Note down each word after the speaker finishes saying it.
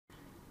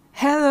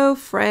Hello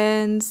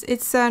friends,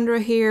 it's Sandra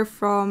here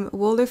from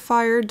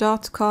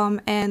Wallifyer.com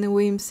and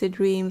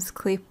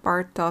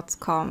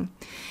whimsydreamsclipart.com.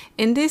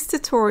 In this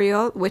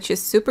tutorial, which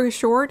is super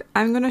short,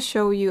 I'm gonna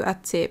show you a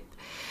tip.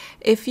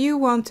 If you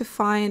want to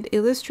find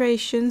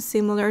illustrations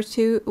similar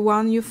to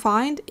one you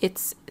find,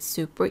 it's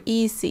super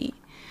easy.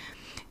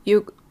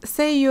 You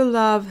say you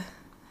love,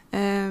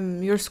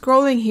 you're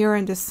scrolling here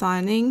and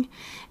designing,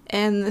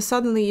 and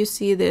suddenly you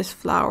see this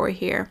flower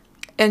here.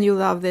 And you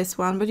love this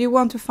one, but you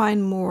want to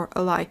find more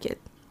like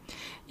it.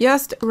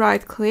 Just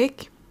right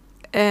click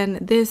and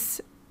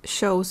this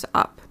shows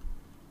up,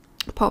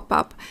 pop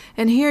up.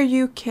 And here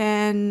you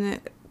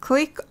can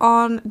click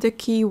on the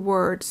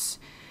keywords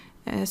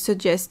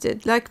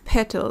suggested, like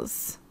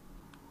petals,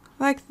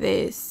 like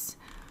this.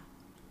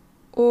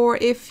 Or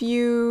if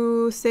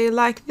you say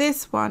like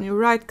this one, you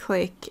right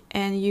click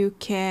and you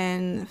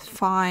can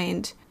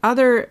find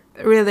other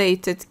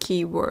related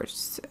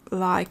keywords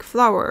like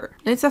flower.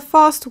 It's a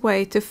fast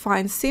way to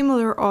find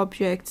similar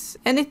objects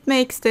and it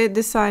makes the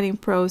designing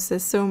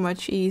process so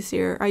much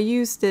easier. I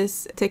use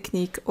this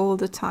technique all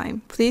the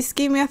time. Please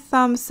give me a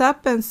thumbs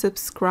up and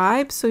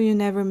subscribe so you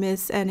never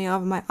miss any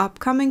of my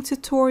upcoming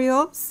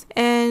tutorials.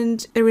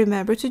 And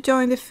remember to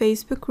join the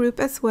Facebook group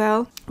as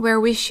well, where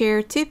we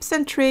share tips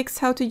and tricks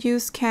how to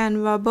use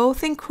Canva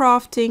both in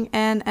crafting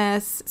and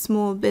as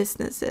small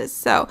businesses.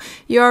 So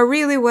you are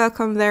really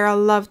welcome there. I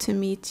love to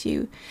meet you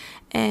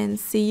and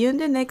see you in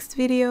the next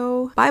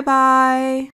video. Bye bye.